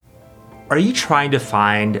Are you trying to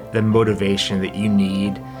find the motivation that you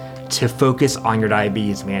need to focus on your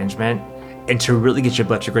diabetes management and to really get your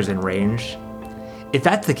blood sugars in range? If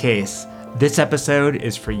that's the case, this episode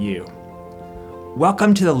is for you.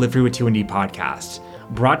 Welcome to the Live Free with T1D podcast,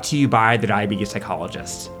 brought to you by the Diabetes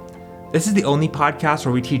Psychologist. This is the only podcast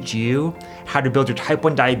where we teach you how to build your type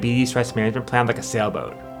 1 diabetes stress management plan like a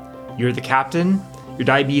sailboat. You're the captain, your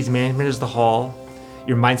diabetes management is the hull,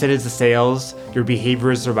 your mindset is the sails, your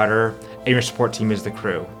behavior is the rudder, and your support team is the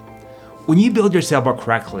crew. When you build your sailboat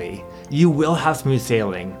correctly, you will have smooth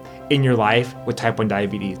sailing in your life with type 1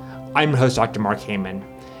 diabetes. I'm your host, Dr. Mark Heyman.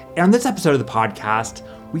 And on this episode of the podcast,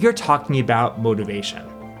 we are talking about motivation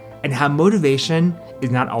and how motivation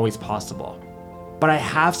is not always possible. But I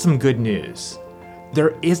have some good news.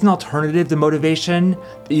 There is an alternative to motivation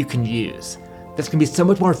that you can use that's going to be so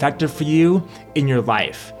much more effective for you in your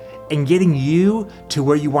life and getting you to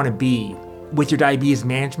where you want to be with your diabetes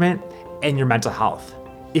management and your mental health.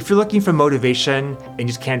 If you're looking for motivation and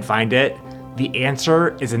just can't find it, the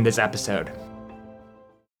answer is in this episode.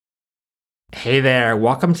 Hey there,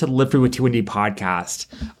 welcome to the Live Free with T1D podcast.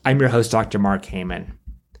 I'm your host, Dr. Mark Heyman.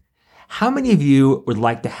 How many of you would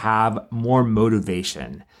like to have more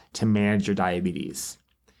motivation to manage your diabetes?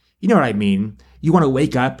 You know what I mean. You want to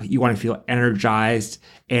wake up, you want to feel energized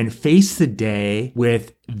and face the day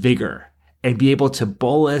with vigor and be able to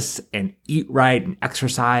bolus and eat right and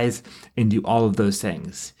exercise and do all of those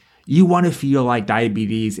things. You want to feel like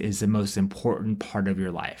diabetes is the most important part of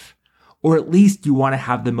your life. Or at least you want to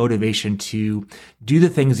have the motivation to do the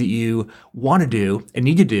things that you want to do and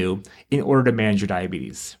need to do in order to manage your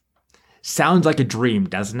diabetes. Sounds like a dream,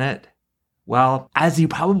 doesn't it? Well, as you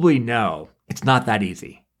probably know, it's not that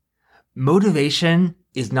easy. Motivation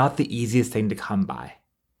is not the easiest thing to come by.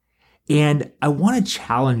 And I want to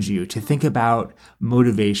challenge you to think about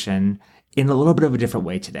motivation in a little bit of a different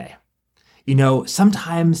way today. You know,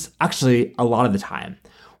 sometimes, actually a lot of the time,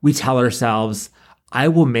 we tell ourselves, I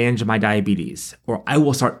will manage my diabetes, or I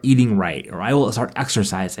will start eating right, or I will start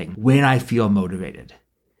exercising when I feel motivated.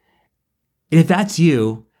 And if that's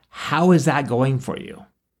you, how is that going for you?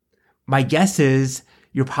 My guess is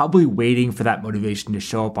you're probably waiting for that motivation to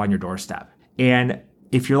show up on your doorstep. And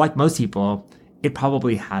if you're like most people, it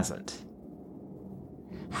probably hasn't.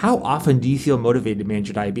 How often do you feel motivated to manage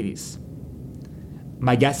your diabetes?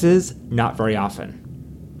 My guess is not very often.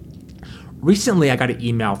 Recently, I got an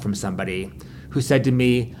email from somebody who said to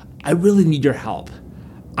me, I really need your help.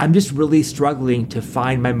 I'm just really struggling to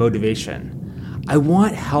find my motivation. I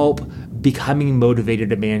want help becoming motivated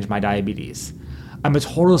to manage my diabetes. I'm a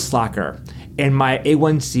total slacker and my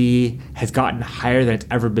A1C has gotten higher than it's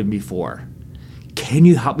ever been before. Can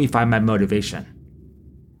you help me find my motivation?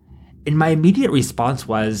 And my immediate response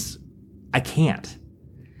was, I can't.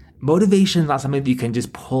 Motivation is not something that you can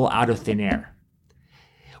just pull out of thin air.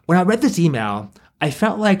 When I read this email, I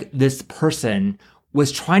felt like this person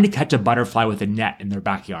was trying to catch a butterfly with a net in their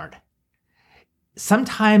backyard.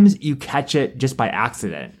 Sometimes you catch it just by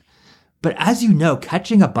accident. But as you know,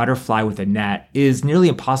 catching a butterfly with a net is nearly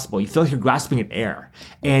impossible. You feel like you're grasping at air,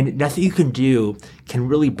 and nothing you can do can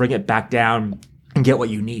really bring it back down and get what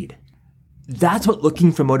you need. That's what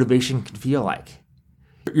looking for motivation can feel like.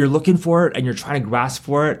 You're looking for it and you're trying to grasp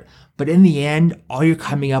for it, but in the end, all you're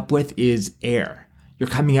coming up with is air. You're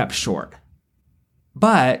coming up short.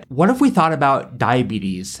 But what if we thought about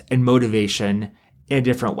diabetes and motivation in a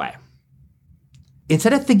different way?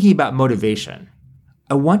 Instead of thinking about motivation,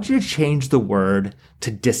 I want you to change the word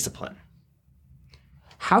to discipline.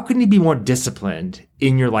 How can you be more disciplined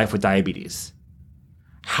in your life with diabetes?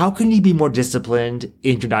 How can you be more disciplined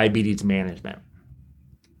in your diabetes management?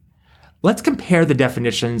 Let's compare the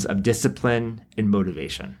definitions of discipline and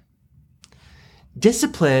motivation.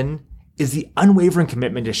 Discipline is the unwavering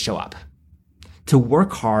commitment to show up, to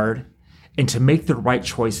work hard, and to make the right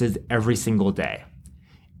choices every single day,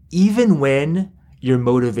 even when your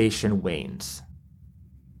motivation wanes.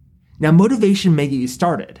 Now, motivation may get you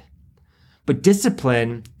started, but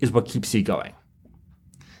discipline is what keeps you going.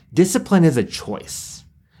 Discipline is a choice,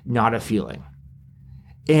 not a feeling.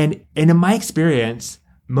 And in my experience,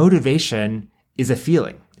 motivation is a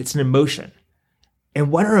feeling. It's an emotion.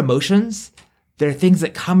 And what are emotions? They're things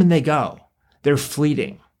that come and they go. They're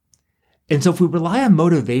fleeting. And so if we rely on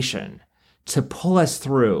motivation to pull us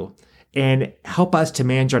through and help us to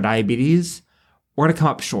manage our diabetes, we're going to come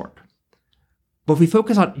up short. But if we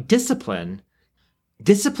focus on discipline,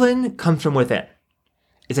 discipline comes from within.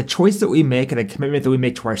 It's a choice that we make and a commitment that we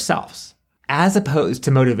make to ourselves, as opposed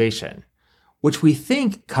to motivation, which we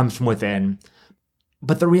think comes from within.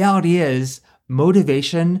 But the reality is,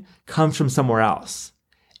 motivation comes from somewhere else.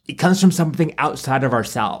 It comes from something outside of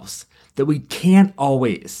ourselves that we can't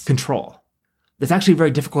always control. That's actually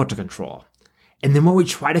very difficult to control. And the more we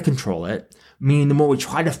try to control it, meaning the more we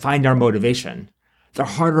try to find our motivation, the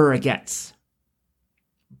harder it gets.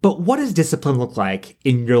 But what does discipline look like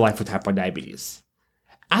in your life with type 1 diabetes?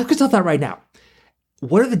 Ask yourself that right now.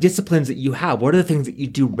 What are the disciplines that you have? What are the things that you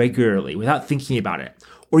do regularly without thinking about it?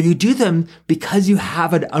 Or you do them because you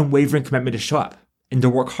have an unwavering commitment to show up and to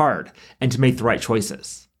work hard and to make the right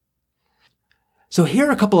choices. So here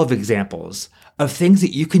are a couple of examples of things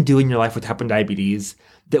that you can do in your life with type 1 diabetes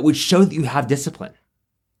that would show that you have discipline.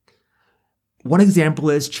 One example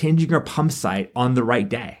is changing your pump site on the right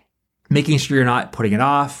day, making sure you're not putting it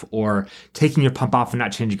off or taking your pump off and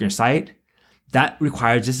not changing your site. That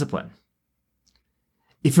requires discipline.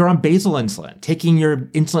 If you're on basal insulin, taking your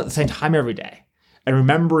insulin at the same time every day and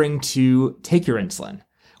remembering to take your insulin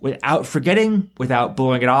without forgetting, without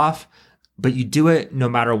blowing it off, but you do it no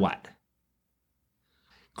matter what.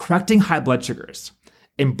 Correcting high blood sugars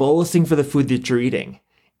and bolusing for the food that you're eating,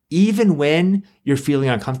 even when you're feeling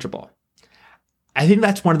uncomfortable. I think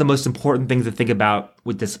that's one of the most important things to think about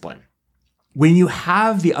with discipline. When you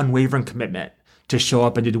have the unwavering commitment to show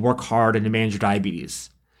up and to work hard and to manage your diabetes,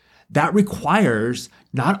 that requires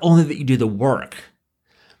not only that you do the work,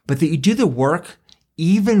 but that you do the work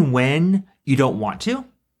even when you don't want to,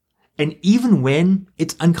 and even when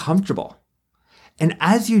it's uncomfortable. And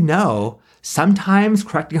as you know, sometimes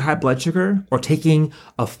correcting high blood sugar or taking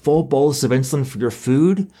a full bolus of insulin for your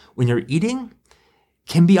food when you're eating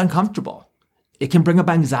can be uncomfortable. It can bring up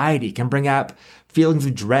anxiety, it can bring up feelings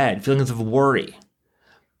of dread, feelings of worry.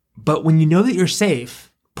 But when you know that you're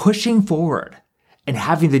safe, pushing forward and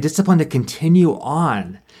having the discipline to continue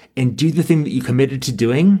on and do the thing that you committed to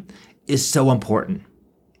doing is so important.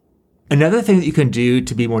 Another thing that you can do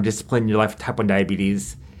to be more disciplined in your life with type 1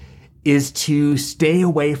 diabetes is to stay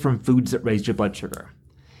away from foods that raise your blood sugar.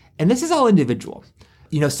 And this is all individual.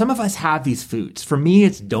 Some of us have these foods. For me,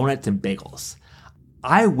 it's donuts and bagels.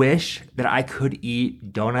 I wish that I could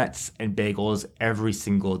eat donuts and bagels every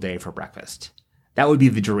single day for breakfast. That would be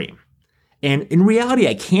the dream. And in reality,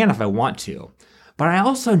 I can if I want to. But I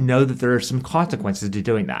also know that there are some consequences to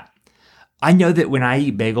doing that. I know that when I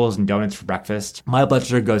eat bagels and donuts for breakfast, my blood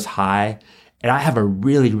sugar goes high, and I have a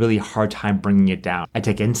really, really hard time bringing it down. I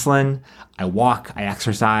take insulin, I walk, I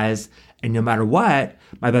exercise, and no matter what,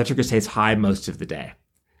 my blood sugar stays high most of the day.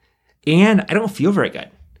 And I don't feel very good.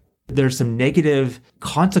 There's some negative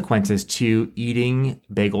consequences to eating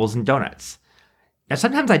bagels and donuts. Now,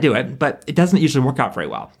 sometimes I do it, but it doesn't usually work out very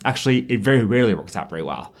well. Actually, it very rarely works out very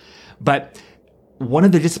well. But one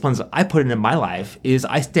of the disciplines I put into my life is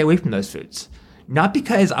I stay away from those foods. Not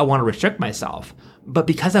because I want to restrict myself, but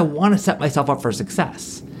because I want to set myself up for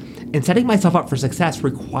success. And setting myself up for success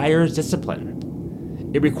requires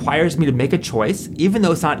discipline. It requires me to make a choice, even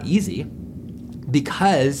though it's not easy,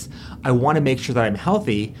 because I want to make sure that I'm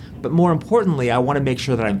healthy, but more importantly, I want to make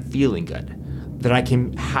sure that I'm feeling good, that I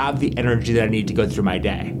can have the energy that I need to go through my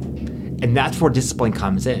day. And that's where discipline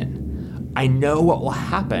comes in. I know what will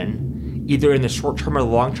happen either in the short term or the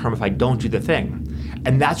long term if I don't do the thing.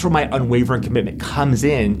 And that's where my unwavering commitment comes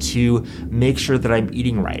in to make sure that I'm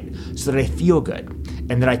eating right, so that I feel good,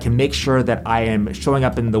 and that I can make sure that I am showing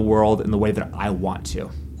up in the world in the way that I want to.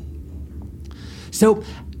 So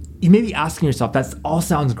you may be asking yourself, that all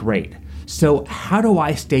sounds great. So how do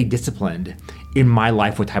I stay disciplined in my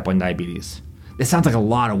life with type 1 diabetes? This sounds like a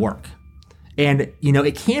lot of work. And,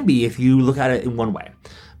 it can be if you look at it in one way.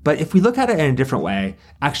 But if we look at it in a different way,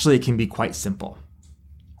 actually it can be quite simple.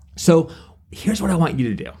 So here's what I want you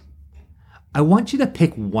to do. I want you to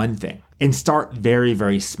pick one thing and start very,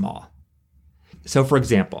 very small. So for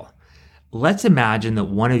example, let's imagine that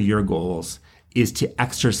one of your goals is to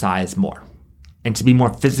exercise more and to be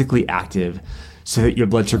more physically active so that your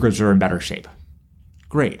blood sugars are in better shape.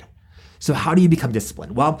 Great. So how do you become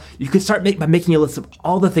disciplined? Well, you could start by making a list of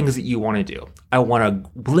all the things that you want to do. I want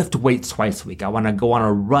to lift weights twice a week. I want to go on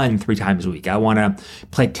a run 3 times a week. I want to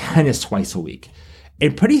play tennis twice a week.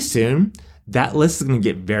 And pretty soon, that list is going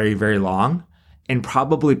to get very, very long and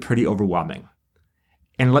probably pretty overwhelming.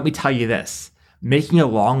 And let me tell you this, making a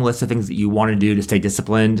long list of things that you want to do to stay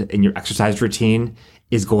disciplined in your exercise routine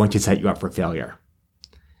is going to set you up for failure.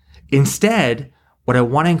 Instead, what I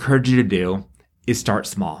want to encourage you to do is start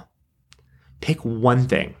small. Pick one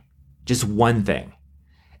thing, just one thing,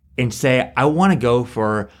 and say, I want to go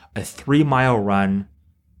for a 3-mile run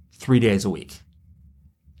 3 days a week.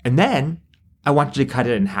 And then I want you to cut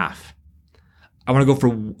it in half. I want to go for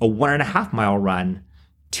a 1.5-mile run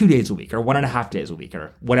 2 days a week or 1.5 days a week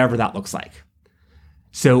or whatever that looks like.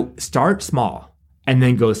 So start small and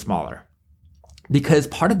then go smaller. Because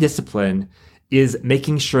part of discipline is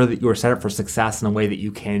making sure that you're set up for success in a way that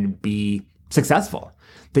you can be successful,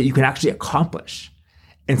 that you can actually accomplish.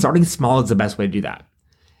 And starting small is the best way to do that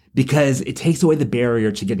because it takes away the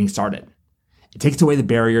barrier to getting started. It takes away the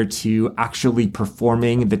barrier to actually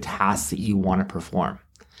performing the tasks that you want to perform.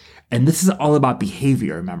 And this is all about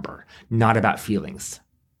behavior, remember, not about feelings.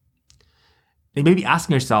 And maybe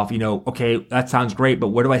asking yourself, okay, that sounds great, but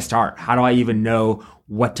where do I start? How do I even know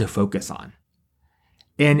what to focus on?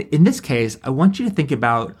 And in this case, I want you to think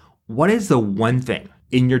about what is the one thing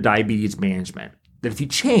in your diabetes management that if you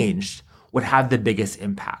changed would have the biggest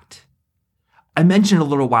impact. I mentioned a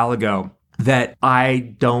little while ago that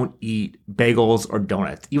I don't eat bagels or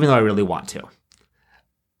donuts, even though I really want to.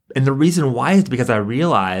 And the reason why is because I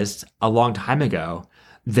realized a long time ago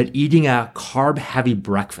that eating a carb-heavy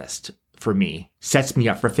breakfast for me sets me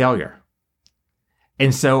up for failure.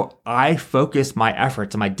 And so I focus my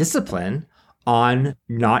efforts and my discipline on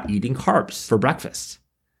not eating carbs for breakfast.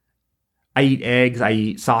 I eat eggs, I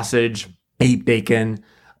eat sausage, I eat bacon,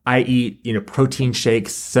 I eat, protein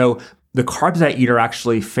shakes. So the carbs I eat are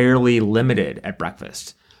actually fairly limited at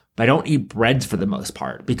breakfast. But I don't eat breads for the most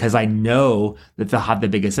part because I know that they'll have the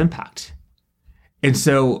biggest impact. And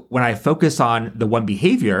so when I focus on the one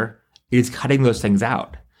behavior, it is cutting those things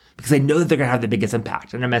out because I know that they're going to have the biggest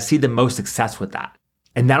impact and I'm going to see the most success with that.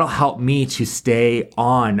 And that'll help me to stay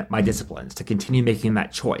on my disciplines, to continue making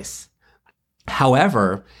that choice.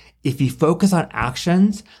 However, if you focus on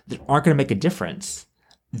actions that aren't going to make a difference,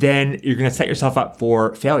 then you're going to set yourself up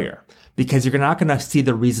for failure because you're not going to see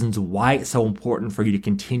the reasons why it's so important for you to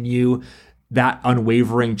continue that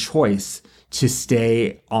unwavering choice to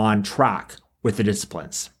stay on track with the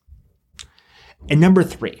disciplines. And number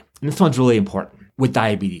 3, and this one's really important with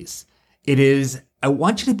diabetes, it is, I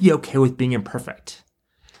want you to be okay with being imperfect.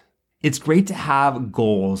 It's great to have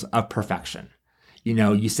goals of perfection.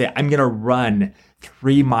 You say, I'm going to run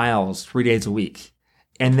 3 miles 3 days a week.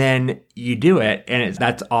 And then you do it and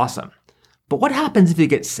that's awesome. But what happens if you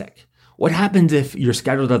get sick? What happens if your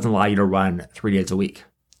schedule doesn't allow you to run 3 days a week?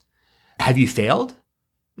 Have you failed?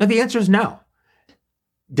 No, the answer is no.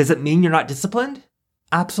 Does it mean you're not disciplined?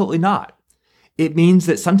 Absolutely not. It means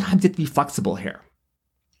that sometimes you have to be flexible here.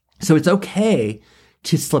 So it's okay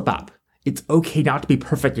to slip up. It's okay not to be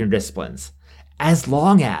perfect in your disciplines, as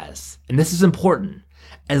long as, and this is important,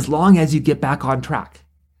 as long as you get back on track,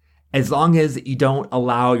 as long as you don't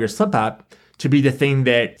allow your slip up to be the thing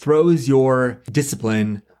that throws your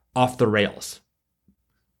discipline off the rails.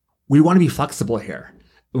 We want to be flexible here.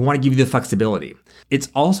 We want to give you the flexibility. It's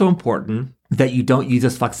also important that you don't use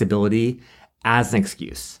this flexibility as an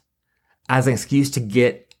excuse to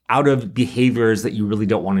get out of behaviors that you really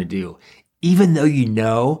don't want to do, even though you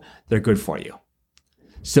know they're good for you.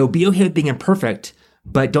 So be okay with being imperfect,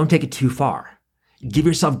 but don't take it too far. Give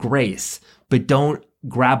yourself grace, but don't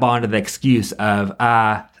grab onto the excuse of,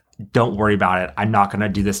 don't worry about it. I'm not going to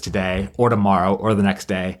do this today or tomorrow or the next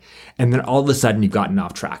day. And then all of a sudden you've gotten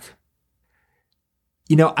off track.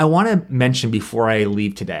 I want to mention before I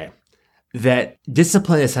leave today that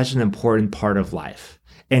discipline is such an important part of life,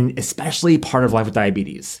 and especially part of life with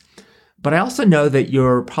diabetes. But I also know that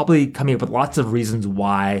you're probably coming up with lots of reasons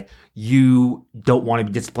why you don't want to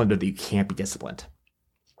be disciplined or that you can't be disciplined.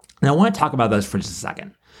 And I want to talk about those for just a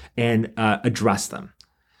second and address them.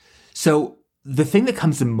 So the thing that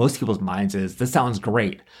comes to most people's minds is, this sounds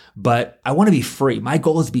great, but I want to be free. My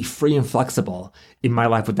goal is to be free and flexible in my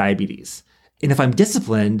life with diabetes. And if I'm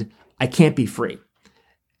disciplined, I can't be free.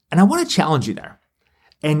 And I want to challenge you there.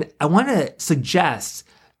 And I want to suggest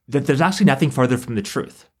that there's actually nothing further from the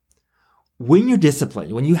truth. When you're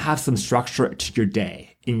disciplined, when you have some structure to your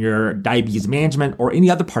day, in your diabetes management or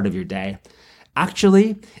any other part of your day,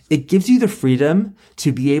 actually, it gives you the freedom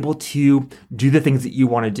to be able to do the things that you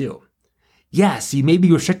want to do. Yes, you may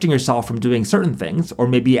be restricting yourself from doing certain things, or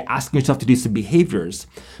maybe asking yourself to do some behaviors,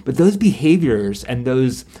 but those behaviors and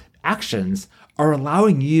those actions are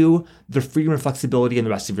allowing you the freedom and flexibility in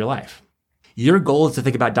the rest of your life. Your goal is to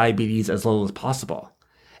think about diabetes as little as possible.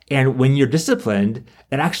 And when you're disciplined,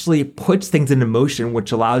 it actually puts things into motion,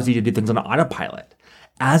 which allows you to do things on autopilot,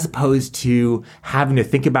 as opposed to having to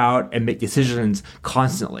think about and make decisions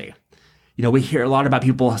constantly. We hear a lot about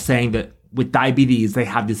people saying that with diabetes, they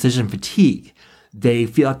have decision fatigue. They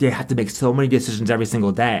feel like they have to make so many decisions every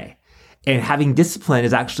single day. And having discipline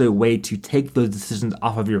is actually a way to take those decisions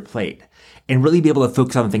off of your plate and really be able to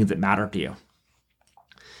focus on the things that matter to you.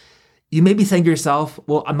 You may be saying to yourself,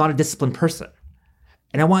 well, I'm not a disciplined person.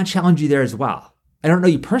 And I want to challenge you there as well. I don't know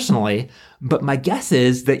you personally, but my guess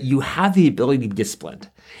is that you have the ability to be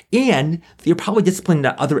disciplined and that you're probably disciplined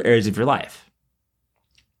in other areas of your life.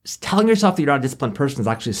 Telling yourself that you're not a disciplined person is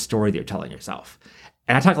actually a story that you're telling yourself.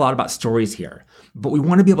 And I talk a lot about stories here, but we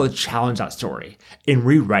want to be able to challenge that story and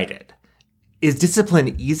rewrite it. Is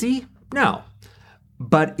discipline easy? No.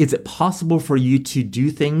 But is it possible for you to do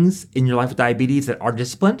things in your life with diabetes that are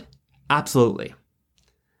disciplined? Absolutely.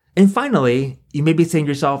 And finally, you may be saying to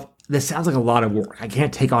yourself, this sounds like a lot of work. I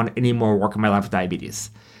can't take on any more work in my life with diabetes.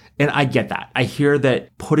 And I get that. I hear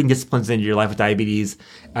that putting disciplines into your life with diabetes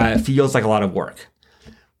feels like a lot of work.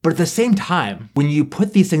 But at the same time, when you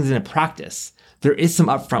put these things into practice, there is some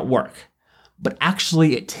upfront work. But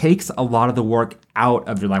actually, it takes a lot of the work out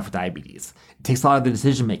of your life with diabetes. It takes a lot of the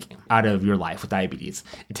decision making out of your life with diabetes.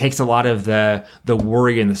 It takes a lot of the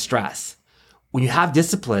worry and the stress. When you have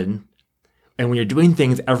discipline and when you're doing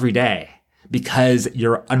things every day because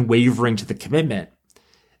you're unwavering to the commitment,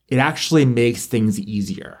 it actually makes things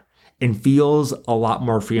easier and feels a lot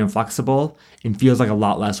more free and flexible and feels like a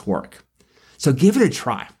lot less work. So give it a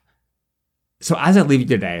try. So as I leave you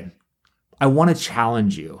today, I want to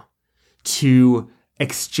challenge you to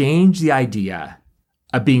exchange the idea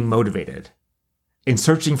of being motivated and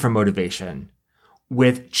searching for motivation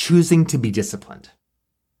with choosing to be disciplined.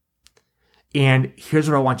 And here's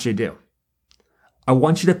what I want you to do. I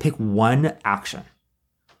want you to pick one action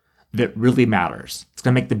that really matters. It's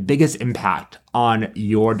going to make the biggest impact on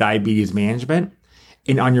your diabetes management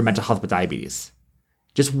and on your mental health with diabetes.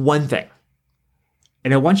 Just one thing.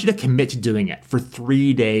 And I want you to commit to doing it for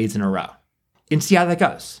 3 days in a row and see how that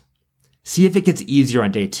goes. See if it gets easier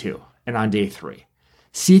on day 2 and on day 3.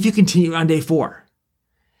 See if you continue on day 4.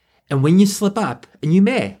 And when you slip up, and you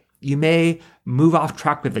may move off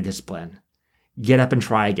track with the discipline, get up and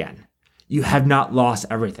try again. You have not lost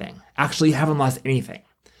everything. Actually, you haven't lost anything.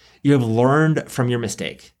 You have learned from your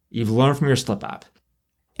mistake. You've learned from your slip up.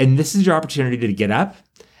 And this is your opportunity to get up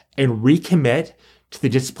and recommit to the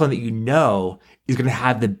discipline that you know is going to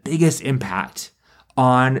have the biggest impact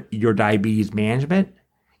on your diabetes management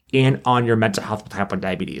and on your mental health with type 1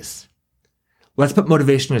 diabetes. Let's put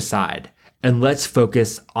motivation aside and let's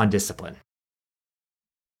focus on discipline.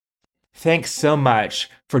 Thanks so much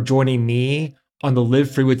for joining me on the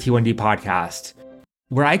Live Free with T1D podcast,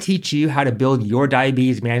 where I teach you how to build your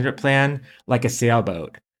diabetes management plan like a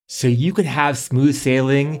sailboat so you can have smooth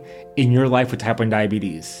sailing in your life with type 1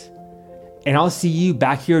 diabetes. And I'll see you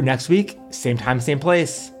back here next week, same time, same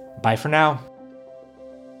place. Bye for now.